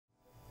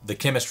The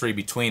chemistry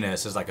between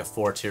us is like a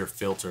 4-tier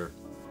filter.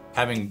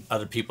 Having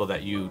other people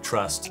that you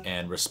trust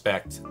and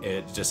respect,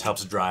 it just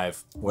helps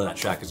drive where that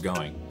track is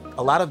going.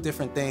 A lot of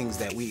different things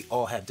that we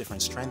all have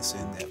different strengths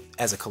in that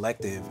as a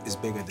collective is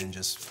bigger than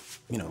just,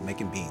 you know,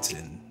 making beats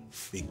and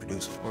being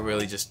producers.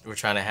 We're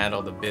trying to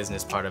handle the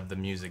business part of the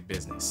music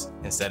business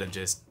instead of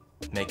just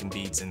making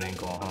beats and then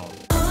going home.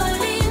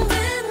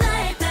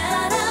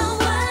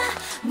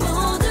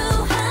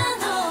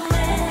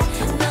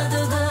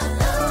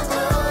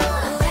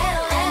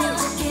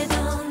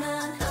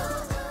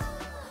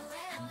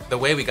 The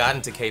way we got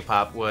into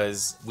K-pop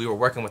was we were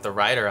working with a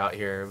writer out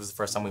here. It was the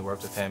first time we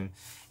worked with him.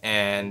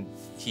 And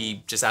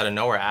he just out of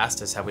nowhere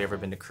asked us, have we ever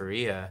been to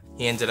Korea?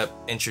 He ended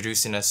up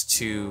introducing us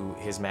to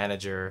his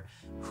manager,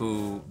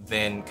 who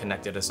then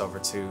connected us over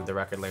to the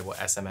record label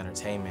SM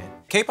Entertainment.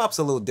 K-pop's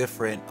a little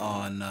different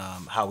on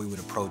how we would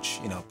approach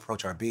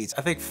our beats.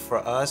 I think for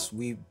us,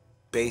 we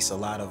base a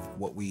lot of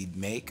what we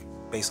make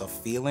based off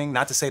feeling.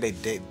 Not to say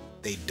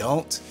they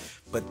don't,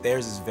 but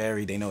theirs is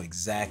they know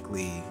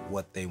exactly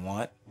what they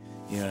want.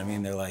 You know what I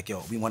mean? They're like,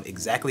 yo, we want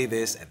exactly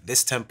this at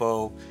this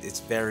tempo. It's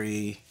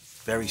very,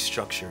 very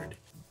structured.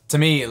 To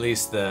me, at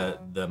least, the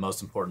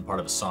most important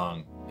part of a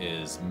song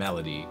is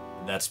melody.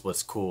 That's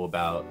what's cool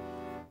about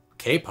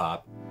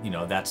K-pop. You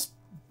know, that's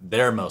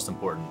their most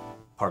important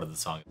part of the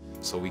song.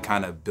 So we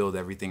kind of build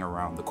everything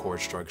around the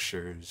chord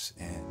structures,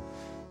 and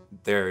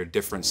there are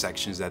different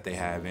sections that they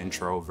have,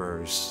 intro,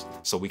 verse.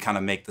 So we kind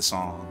of make the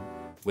song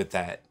with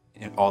that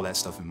and all that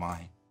stuff in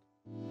mind.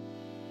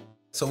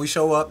 So we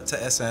show up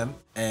to SM,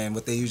 and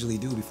what they usually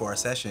do before our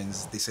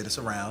sessions, they sit us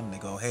around and they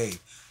go, hey,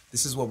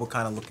 this is what we're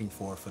kind of looking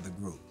for the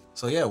group.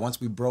 So yeah,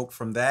 once we broke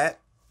from that,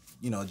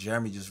 you know,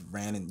 Jeremy just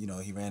ran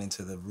he ran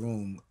into the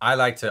room. I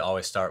like to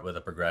always start with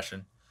a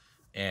progression,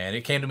 and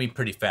it came to me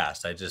pretty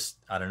fast. I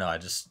don't know,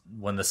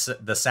 when the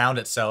sound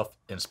itself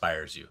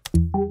inspires you.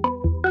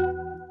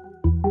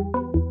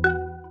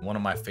 One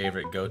of my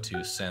favorite go-to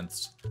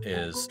synths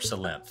is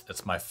Synth.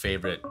 It's my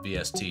favorite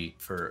VST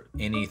for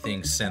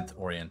anything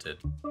synth-oriented.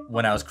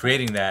 When I was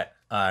creating that,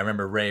 I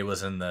remember Ray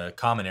was in the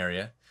common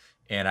area,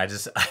 and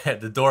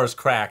the doors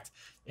cracked,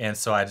 and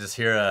so I just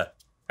hear a,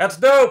 "That's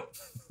dope!"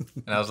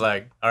 And I was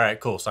like, all right,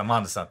 cool, so I'm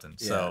onto something.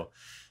 Yeah.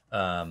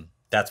 So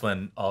that's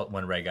when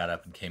Ray got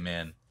up and came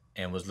in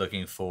and was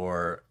looking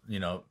for,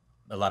 you know,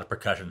 a lot of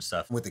percussion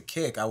stuff. With the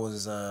kick, I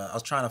was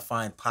trying to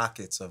find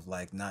pockets of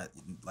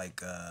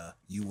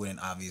you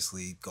wouldn't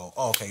obviously go,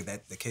 oh, okay,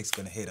 the kick's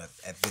gonna hit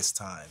at this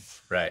time.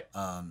 Right.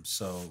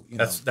 So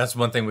that's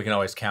one thing we can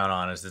always count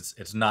on, is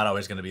it's not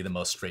always gonna be the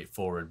most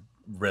straightforward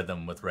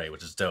rhythm with Ray,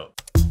 which is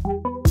dope.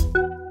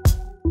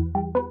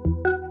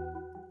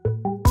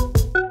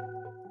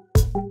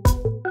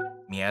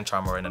 Me and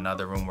Charm were in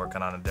another room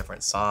working on a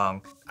different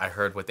song. I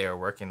heard what they were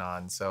working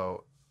on,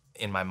 so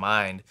in my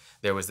mind,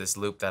 there was this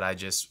loop that I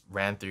just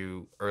ran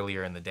through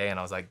earlier in the day, and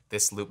I was like,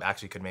 this loop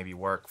actually could maybe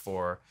work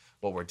for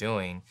what we're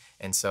doing.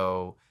 And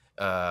so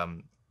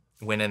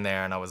went in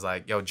there and I was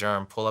like, yo,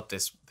 Germ, pull up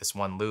this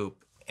one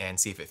loop and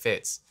see if it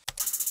fits.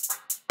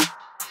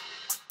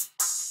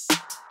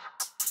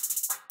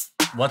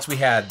 Once we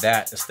had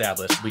that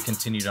established, we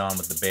continued on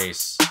with the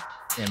bass.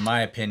 In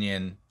my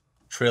opinion,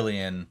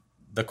 Trillion,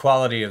 the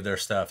quality of their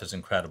stuff is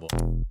incredible.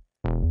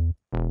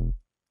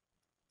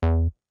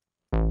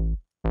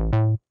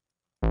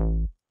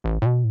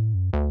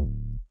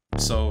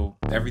 So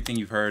everything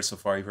you've heard so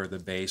far, you've heard the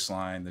bass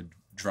line, the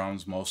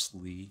drums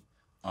mostly,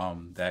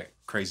 that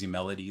crazy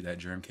melody that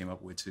Germ came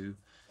up with too.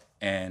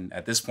 And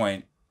at this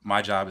point,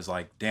 my job is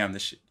like, damn,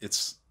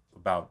 it's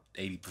about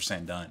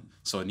 80% done.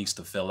 So it needs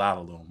to fill out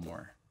a little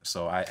more.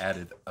 So I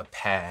added a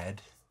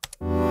pad.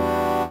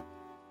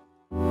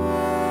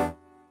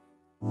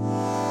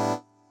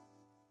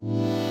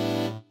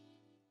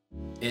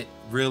 It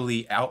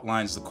really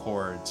outlines the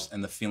chords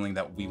and the feeling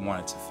that we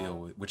want it to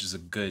feel, which is a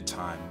good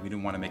time. We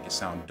didn't want to make it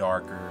sound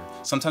darker.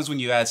 Sometimes when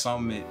you add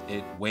something,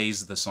 it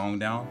weighs the song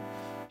down.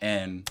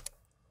 And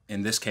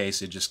in this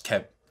case, it just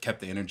kept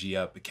the energy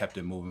up. It kept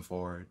it moving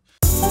forward.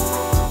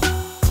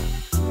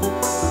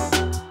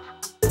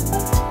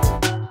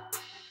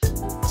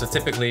 So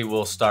typically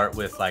we'll start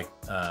with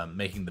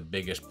making the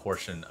biggest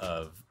portion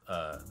of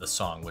the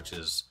song, which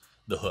is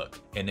the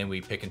hook. And then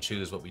we pick and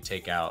choose what we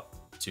take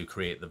out to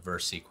create the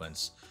verse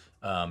sequence.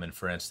 And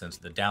for instance,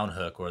 the down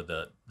hook or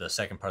the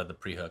second part of the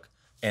pre-hook,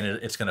 and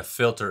it's gonna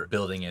filter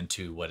building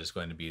into what is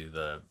going to be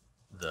the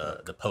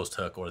post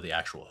hook or the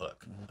actual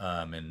hook.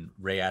 And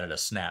Ray added a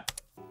snap.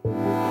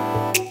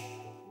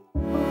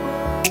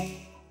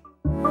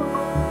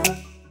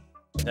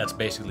 That's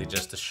basically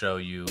just to show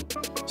you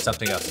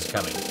something else is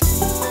coming.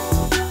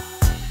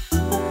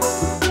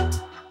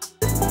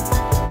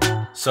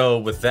 So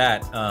with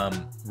that,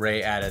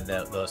 Ray added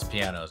those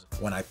pianos.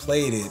 When I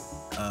played it,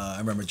 I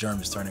remember Germ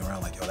just turning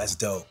around like, yo, that's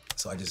dope.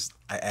 So I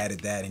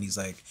added that, and he's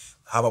like,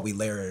 how about we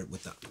layer it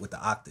with the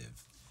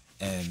octave?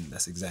 And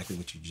that's exactly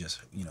what you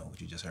just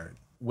heard.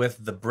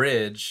 With the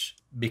bridge,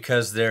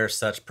 because they're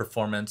such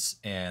performance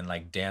and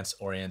like dance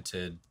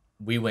oriented,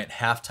 we went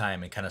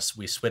halftime and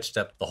we switched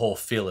up the whole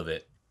feel of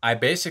it. I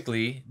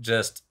basically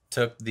just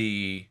took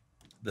the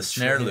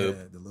snare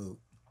loop, the loop,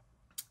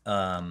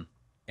 and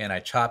I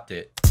chopped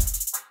it.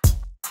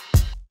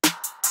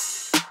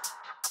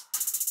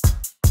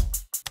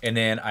 And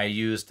then I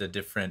used a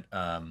different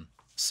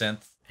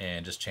synth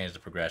and just changed the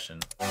progression.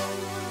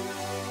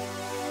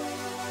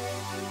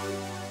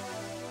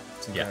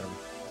 It's incredible.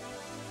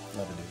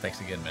 Love it, dude. Thanks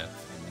again, man.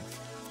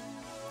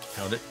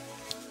 Held it.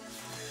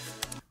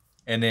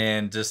 And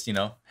then just, you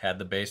know, had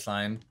the bass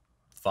line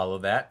follow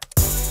that.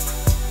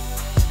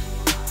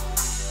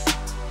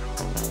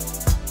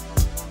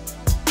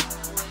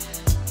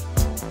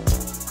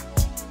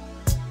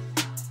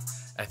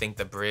 I think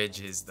the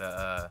bridge is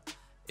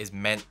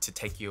meant to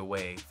take you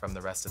away from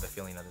the rest of the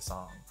feeling of the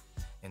song.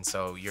 And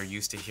so you're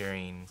used to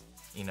hearing,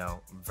 you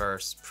know,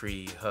 verse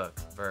pre-hook,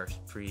 verse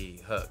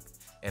pre-hook.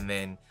 And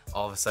then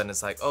all of a sudden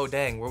it's like, oh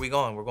dang, where are we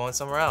going? We're going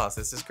somewhere else.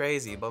 This is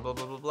crazy, blah, blah,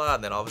 blah, blah, blah.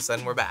 And then all of a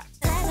sudden we're back.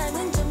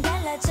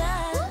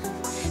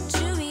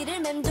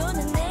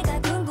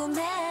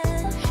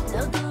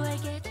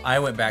 I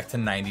went back to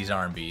 90s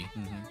R&B.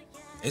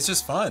 It's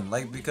just fun,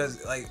 like,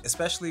 because, like,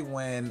 especially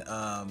when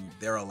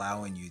they're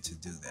allowing you to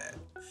do that.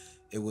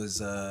 It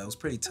was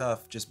pretty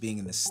tough just being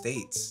in the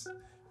States,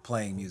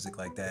 playing music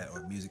like that,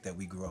 or music that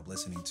we grew up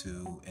listening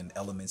to, and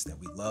elements that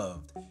we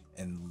loved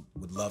and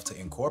would love to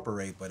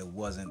incorporate, but it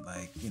wasn't,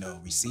 like, you know,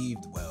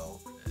 received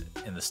well.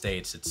 In the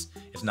States,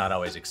 it's not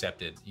always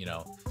accepted, you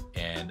know.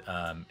 And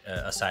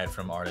aside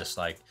from artists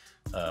like,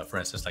 for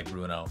instance, like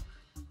Bruno,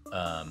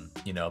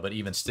 you know, but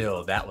even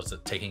still, that was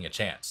taking a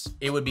chance.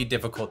 It would be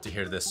difficult to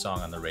hear this song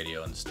on the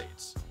radio in the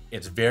States.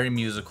 It's very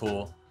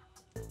musical,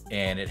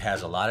 and it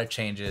has a lot of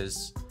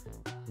changes,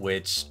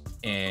 which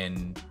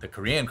in the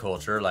Korean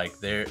culture, like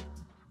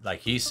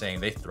he's saying,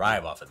 they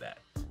thrive off of that.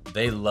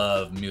 They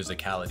love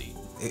musicality.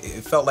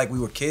 It felt like we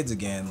were kids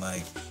again,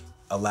 like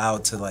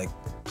allowed to like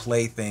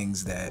play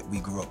things that we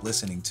grew up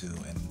listening to,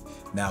 and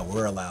now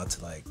we're allowed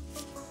to like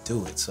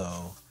do it.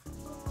 So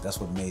that's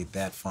what made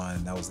that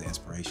fun. That was the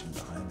inspiration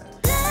behind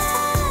that.